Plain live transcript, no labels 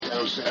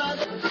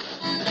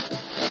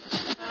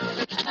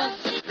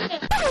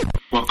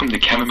Welcome to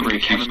Kevin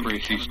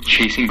Bracy's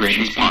Chasing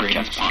Greatness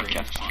podcast.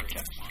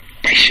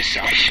 Brace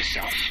yourself.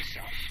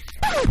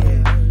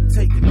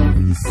 Taking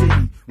over your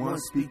city, one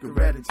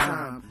speaker at a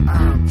time.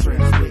 I'm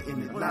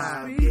transmitting it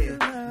live,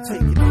 yeah.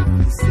 Taking over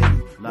your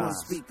city, one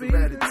speaker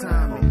at a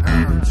time. And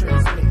I'm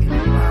transmitting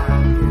it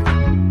live,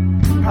 yeah.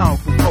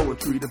 Powerful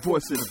poetry, the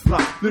voice of the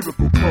block.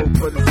 Lyrical code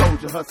for the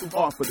soldier, hustle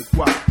hard for the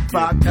squad.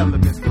 5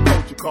 elements, the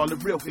culture, call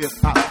it real hip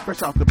hop.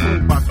 Fresh out the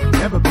boombox,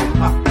 never been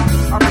pop.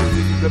 I'm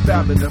music, the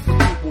ballad of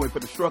a boy for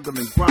the struggle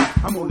and grind.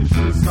 I'm on the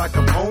streets like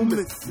I'm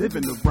homeless,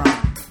 living the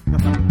rhyme.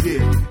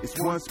 Yeah, it's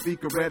one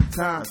speaker at a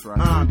time. Right.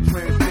 I'm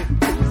transmitting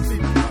to the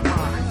city.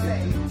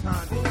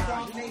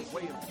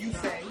 You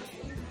say,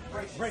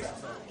 brace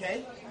yourself,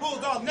 okay?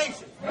 Bulldog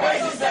Nation.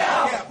 Brace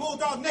yourself. Yeah,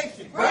 Bulldog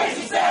Nation. Brace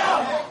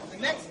yourself. The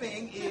next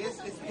thing is,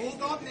 it's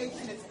Bulldog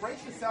Nation, it's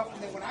brace yourself,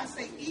 and then when I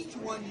say each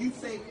one, you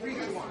say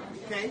each one,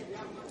 okay?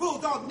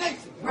 Bulldog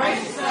Nation.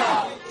 Brace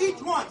yourself.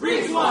 Each one.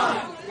 Each one.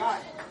 Got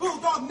it.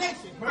 Bulldog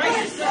Nation. Brace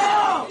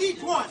yourself.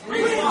 Each one.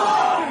 Each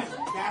one.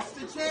 That's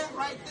the chant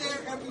right there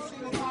every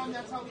single time.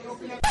 That's how we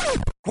open up.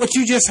 What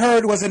you just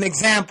heard was an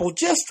example,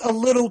 just a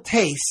little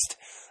taste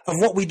of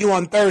what we do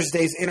on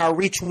Thursdays in our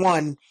Reach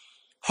One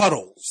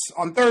huddles.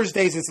 On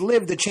Thursdays, it's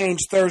Live to Change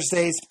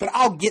Thursdays, but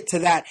I'll get to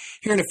that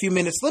here in a few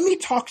minutes. Let me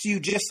talk to you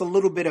just a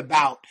little bit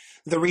about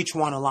the Reach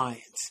One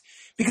Alliance,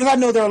 because I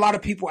know there are a lot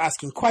of people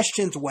asking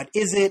questions. What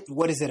is it?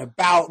 What is it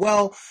about?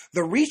 Well,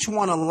 the Reach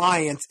One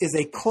Alliance is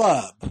a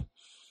club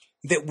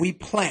that we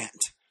plant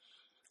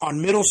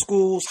on middle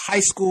schools, high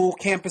school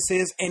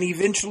campuses, and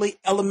eventually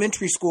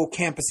elementary school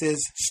campuses,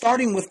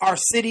 starting with our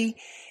city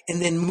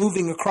and then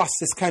moving across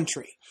this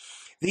country.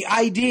 The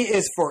idea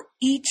is for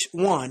each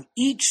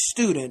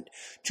student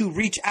to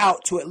reach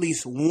out to at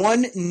least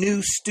one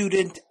new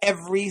student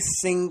every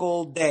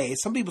single day.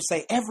 Some people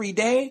say every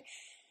day.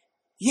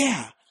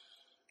 Yeah,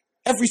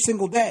 every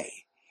single day.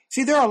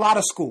 See, there are a lot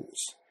of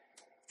schools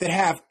that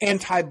have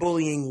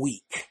anti-bullying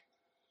week.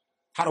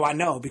 How do I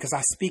know? Because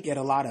I speak at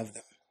a lot of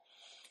them.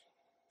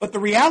 But the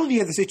reality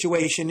of the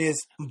situation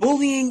is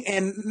bullying,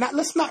 and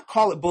let's not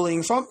call it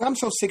bullying. So I'm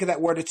so sick of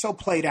that word. It's so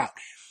played out.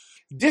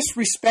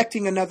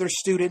 Disrespecting another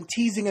student,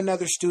 teasing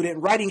another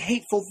student, writing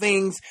hateful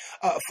things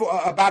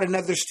about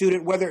another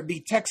student, whether it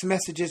be text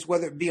messages,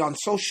 whether it be on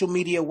social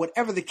media,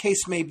 whatever the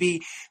case may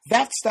be,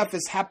 that stuff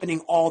is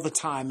happening all the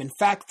time. In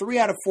fact, 3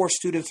 out of 4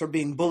 students are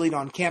being bullied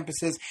on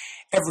campuses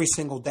every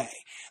single day.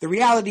 The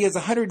reality is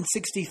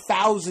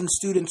 160,000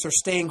 students are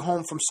staying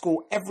home from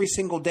school every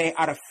single day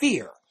out of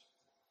fear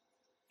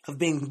of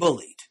being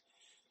bullied.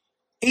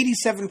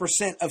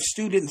 87% of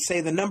students say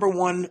the number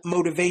one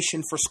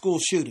motivation for school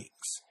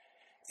shootings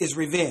is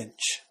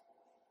revenge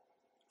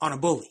on a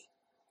bully.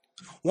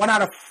 1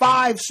 out of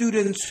 5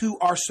 students who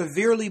are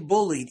severely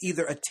bullied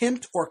either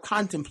attempt or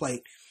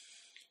contemplate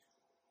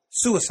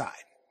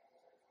suicide.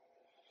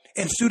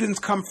 And students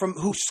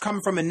who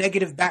come from a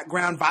negative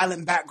background,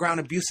 violent background,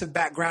 abusive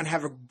background,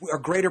 have a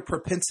greater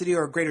propensity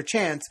or a greater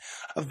chance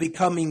of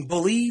becoming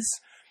bullies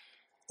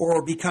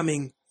or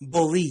becoming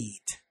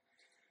bullied.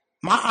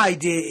 My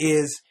idea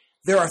is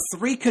there are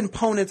 3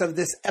 components of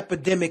this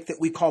epidemic that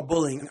we call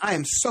bullying. I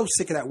am so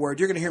sick of that word.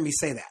 You're going to hear me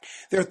say that.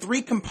 There are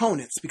 3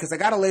 components because I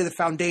got to lay the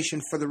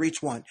foundation for the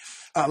Reach One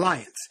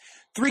Alliance.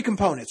 3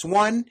 components.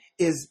 1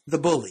 is the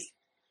bully,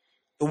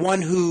 the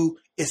one who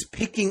is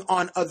picking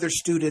on other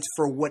students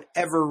for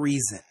whatever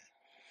reason.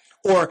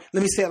 Or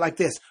let me say it like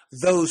this,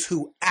 those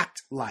who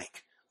act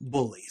like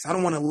bullies. I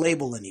don't want to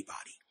label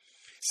anybody.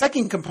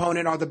 Second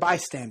component are the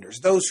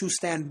bystanders, those who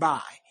stand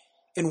by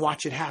and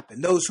watch it happen,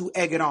 those who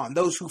egg it on,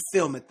 those who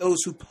film it, those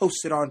who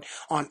post it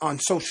on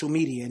social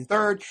media. And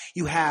third,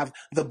 you have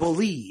the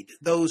bullied,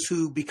 those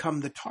who become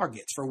the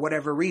targets for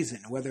whatever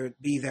reason, whether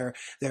it be their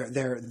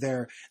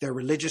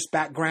religious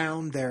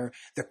background,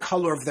 the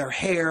color of their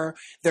hair,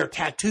 their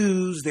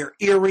tattoos, their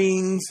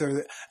earrings,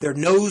 or their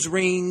nose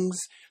rings,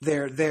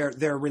 their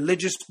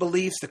religious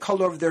beliefs, the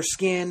color of their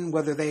skin,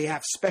 whether they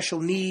have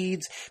special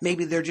needs,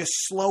 maybe they're just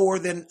slower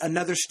than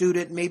another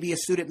student, maybe a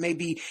student may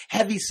be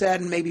heavy set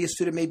and maybe a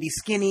student may be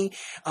skinny.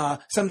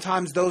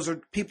 Sometimes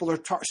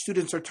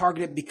students are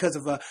targeted because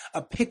of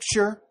a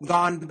picture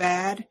gone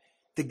bad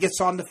that gets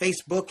on the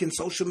Facebook and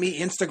social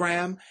media,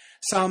 Instagram.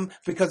 Some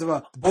because of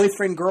a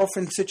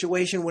boyfriend-girlfriend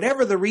situation.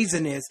 Whatever the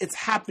reason is, it's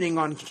happening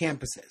on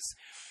campuses.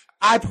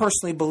 I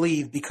personally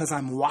believe, because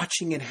I'm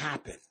watching it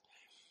happen,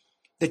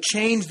 the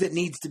change that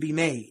needs to be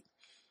made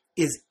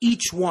is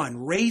each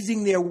one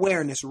raising the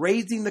awareness,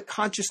 raising the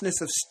consciousness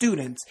of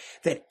students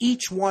that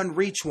each one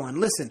reach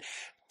one. Listen,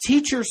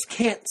 teachers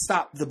can't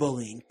stop the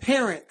bullying.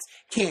 Parents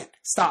can't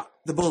stop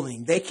the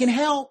bullying. They can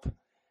help,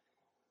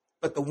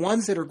 but the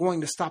ones that are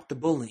going to stop the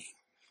bullying,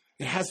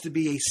 it has to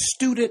be a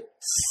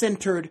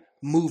student-centered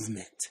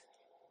movement.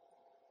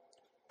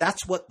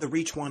 That's what the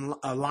Reach One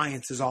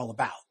Alliance is all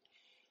about.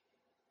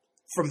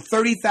 From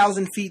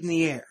 30,000 feet in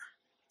the air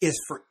is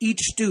for each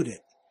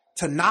student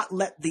to not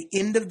let the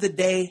end of the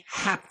day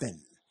happen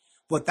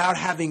without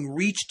having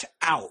reached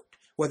out,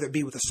 whether it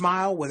be with a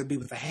smile, whether it be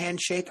with a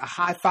handshake, a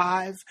high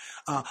five,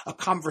 a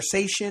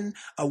conversation,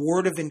 a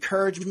word of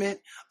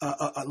encouragement,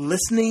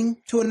 listening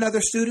to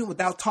another student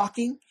without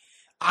talking,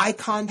 eye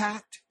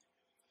contact,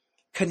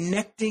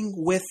 connecting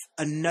with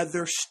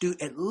another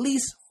student, at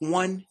least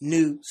one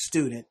new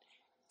student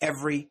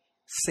every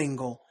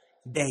single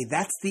day.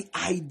 That's the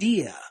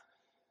idea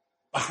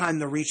behind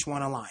the Reach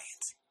One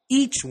Alliance.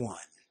 Each one.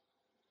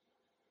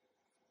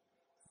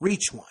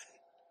 Reach One.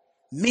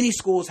 Many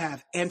schools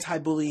have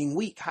anti-bullying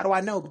week. How do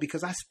I know?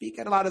 Because I speak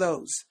at a lot of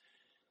those.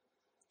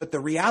 But the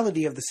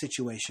reality of the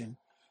situation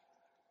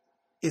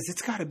is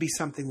it's got to be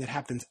something that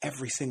happens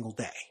every single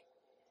day.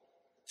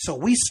 So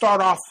we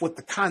start off with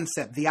the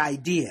concept, the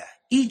idea.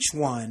 Each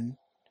one,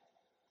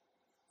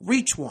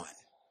 reach one.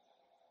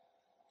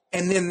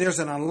 And then there's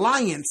an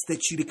alliance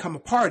that you become a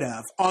part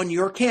of on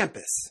your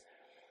campus.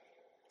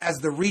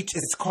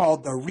 It's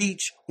called the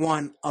Reach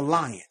One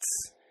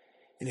Alliance.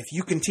 And if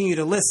you continue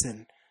to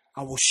listen,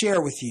 I will share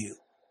with you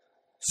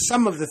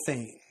some of the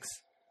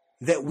things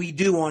that we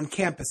do on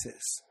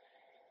campuses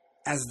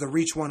as the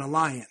Reach One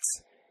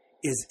Alliance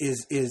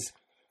is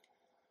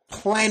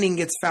planning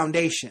its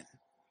foundation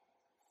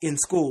in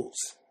schools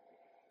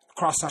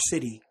across our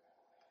city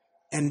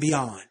and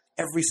beyond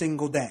every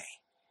single day,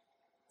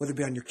 whether it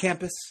be on your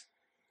campus,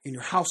 in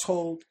your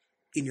household,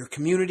 in your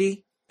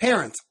community,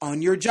 parents,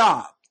 on your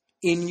job,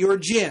 in your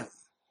gym,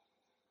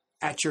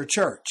 at your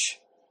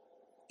church.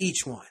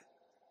 Each one.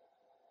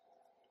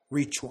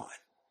 Reach one.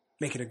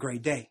 Make it a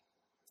great day.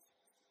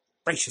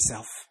 Brace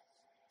yourself.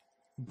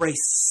 Brace.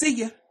 See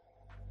ya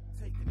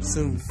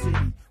soon.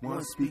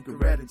 One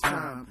speaker at a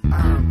time.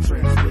 I'm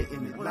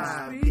transmitting it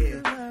live.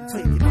 Yeah.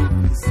 Take it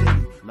over the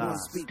city. One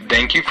speaker.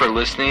 Thank you for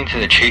listening to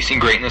the Chasing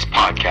Greatness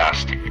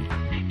podcast.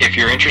 If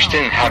you're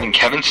interested in having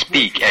Kevin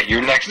speak at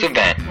your next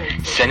event,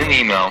 send an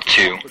email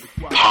to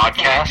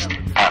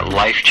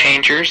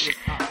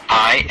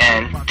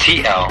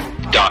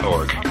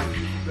podcast@lifechangersintl.org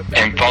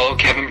and follow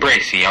Kevin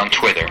Bracey on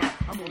Twitter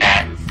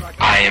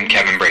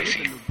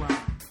 @IamKevinBracey.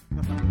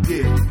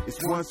 Yeah,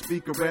 it's one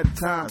speaker at a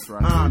time.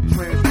 I'm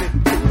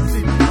transmitting to the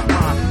city.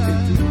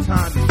 Into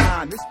time to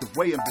shine. It's the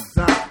way I'm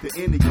designed. The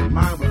end of your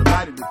mind with the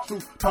light of the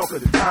truth. Talk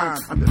of the time.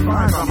 I'm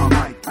defined by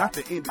my mic, not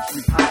the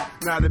industry.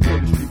 Not the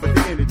ministry, but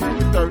the energy.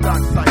 The third eye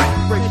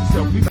sight. Brace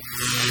yourself.